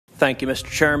Thank you, Mr.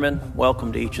 Chairman.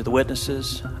 Welcome to each of the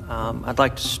witnesses. I'd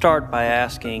like to start by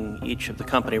asking each of the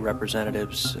company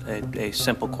representatives a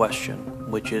simple question,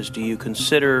 which is, do you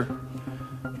consider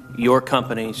your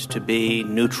companies to be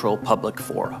neutral public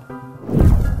fora?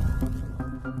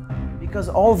 Because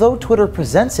although Twitter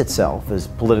presents itself as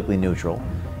politically neutral,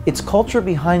 its culture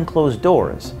behind closed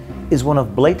doors is one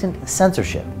of blatant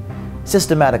censorship,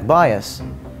 systematic bias,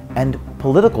 and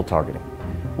political targeting.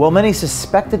 While many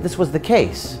suspected this was the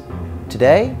case,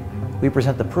 today we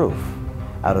present the proof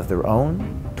out of their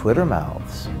own Twitter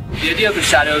mouths. The idea of a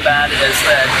shadow ban is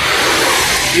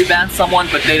that you ban someone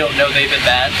but they don't know they've been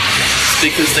banned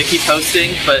because they keep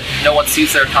posting but no one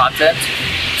sees their content.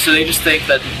 So they just think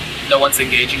that no one's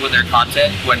engaging with their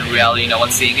content when in reality no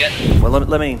one's seeing it. Well,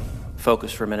 let me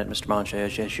focus for a minute, Mr. Manche.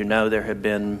 As you know, there have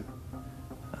been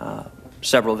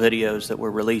several videos that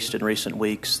were released in recent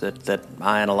weeks that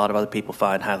I and a lot of other people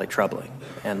find highly troubling.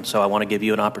 And so I want to give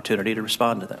you an opportunity to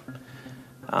respond to them.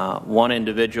 One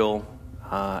individual,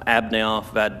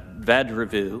 Abneoff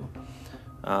Vadrevu,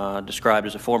 described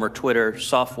as a former Twitter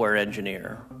software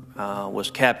engineer,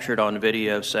 was captured on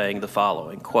video saying the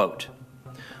following, quote,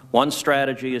 "One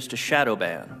strategy is to shadow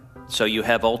ban, so you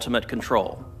have ultimate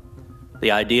control.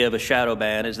 The idea of a shadow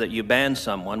ban is that you ban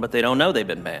someone, but they don't know they've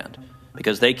been banned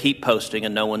because they keep posting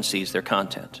and no one sees their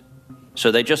content.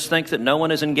 So they just think that no one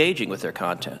is engaging with their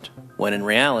content, when in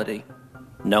reality,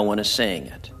 no one is seeing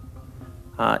it."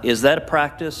 Is that a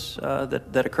practice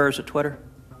that occurs at Twitter?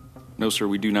 No, sir,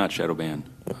 we do not shadow ban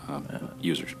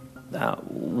users.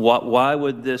 Why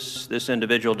would this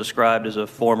individual described as a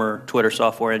former Twitter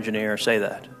software engineer say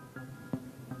that?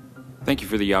 Thank you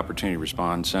for the opportunity to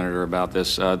respond, Senator, about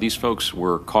this. These folks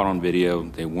were caught on video.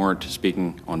 They weren't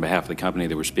speaking on behalf of the company.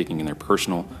 They were speaking in their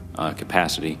personal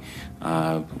capacity.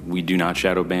 We do not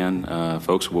shadow ban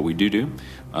folks. What we do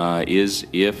is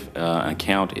if an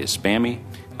account is spammy,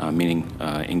 meaning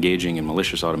engaging in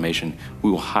malicious automation,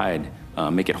 we will hide,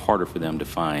 make it harder for them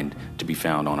to be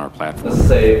found on our platform. Let's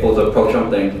say it was a pro-Trump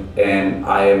thing and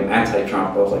I am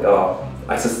anti-Trump. I was like, oh,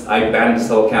 I banned this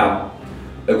whole account.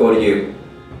 It'll go to you.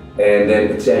 And then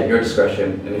it's at your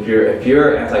discretion. And if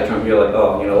you're anti-Trump, you're like,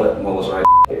 oh, you know what, Mo was right,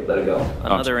 let it go.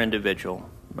 Another individual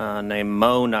named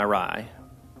Mo Narai,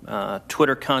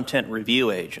 Twitter content review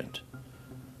agent,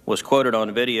 was quoted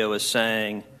on video as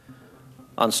saying,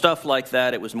 "On stuff like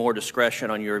that, it was more discretion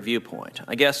on your viewpoint.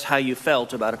 I guess how you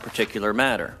felt about a particular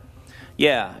matter.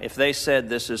 Yeah, if they said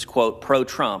this is, quote,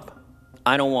 pro-Trump,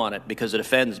 I don't want it because it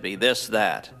offends me, this,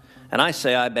 that. And I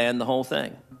say I ban the whole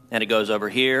thing. And it goes over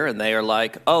here, and they are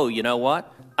like, oh, you know what?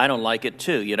 I don't like it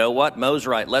too. You know what? Mo's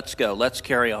right. Let's go. Let's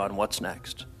carry on. What's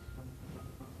next?"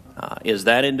 Is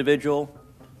that individual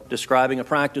describing a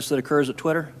practice that occurs at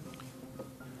Twitter?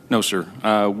 No, sir.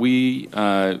 We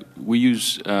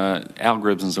use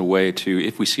algorithms as a way to,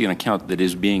 if we see an account that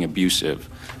is being abusive,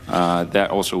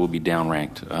 that also will be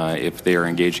downranked. If they are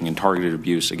engaging in targeted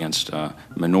abuse against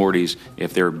minorities,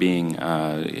 if they're being,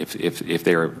 if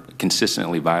they're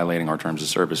consistently violating our terms of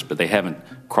service, but they haven't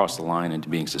crossed the line into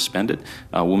being suspended,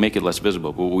 we'll make it less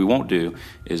visible. But what we won't do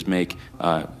is make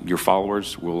your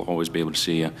followers will always be able to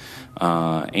see you,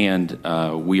 and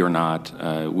we are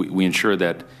not. We ensure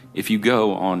that if you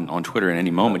go on Twitter at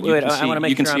any moment,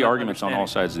 you can see arguments on all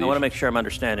sides of the issue. I want to make sure I'm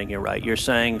understanding you right. You're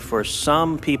saying for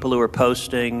some people who are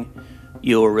posting,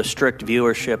 you will restrict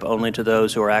viewership only to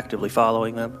those who are actively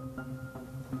following them?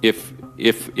 If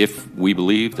we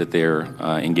believe that they're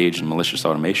engaged in malicious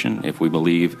automation, if we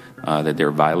believe that they're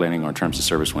violating our terms of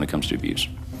service when it comes to abuse.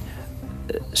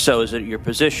 So is it your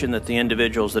position that the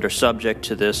individuals that are subject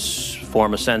to this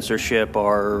form of censorship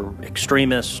are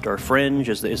extremist or fringe?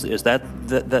 Is that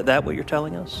what you're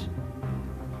telling us?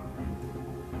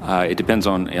 It depends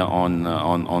on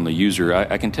the user.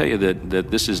 I can tell you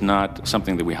that this is not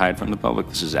something that we hide from the public.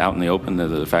 This is out in the open.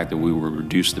 The fact that we will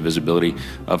reduce the visibility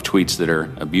of tweets that are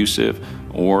abusive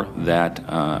or that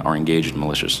are engaged in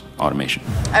malicious automation.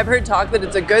 I've heard talk that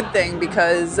it's a good thing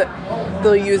because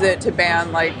they'll use it to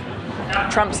ban like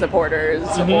Trump supporters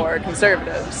or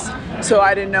conservatives. So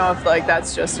I didn't know if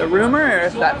that's just a rumor or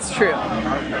if that's true.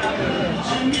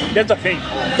 That's a thing.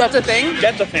 That's a thing?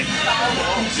 That's a thing.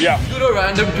 Yeah. Do a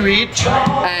random tweet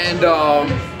and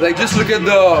just look at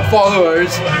the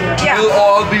followers. Yeah. It'll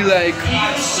all be like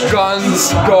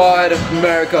guns, God,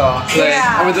 America.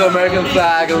 I mean the American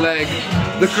flag and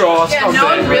the cross. Yeah, no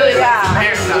one really No.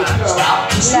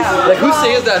 Who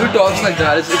says that? Who talks like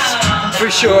that? It's for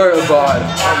sure a God.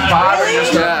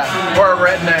 Or a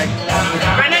redneck.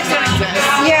 Rednecks don't exist.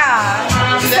 Yeah.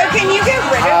 So can you get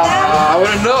rid of them? I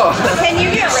wouldn't know. Can you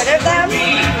get rid of them?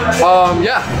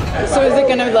 Yeah. So is it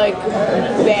going to like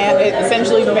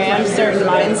essentially ban certain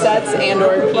mindsets and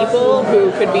or people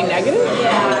who could be negative?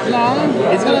 No,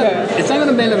 it's not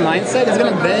gonna ban the mindset. It's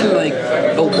gonna ban like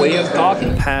the way of talking.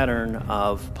 The pattern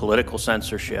of political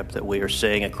censorship that we are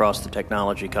seeing across the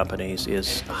technology companies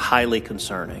is highly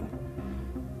concerning.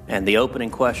 And the opening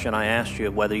question I asked you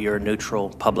of whether you're a neutral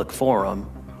public forum,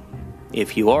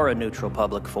 if you are a neutral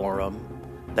public forum,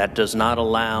 that does not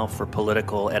allow for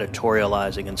political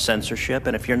editorializing and censorship.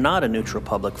 And if you're not a neutral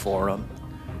public forum,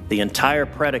 the entire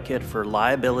predicate for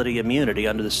liability immunity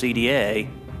under the CDA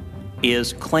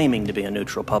is claiming to be a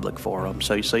neutral public forum.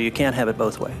 So you can't have it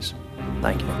both ways.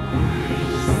 Thank you.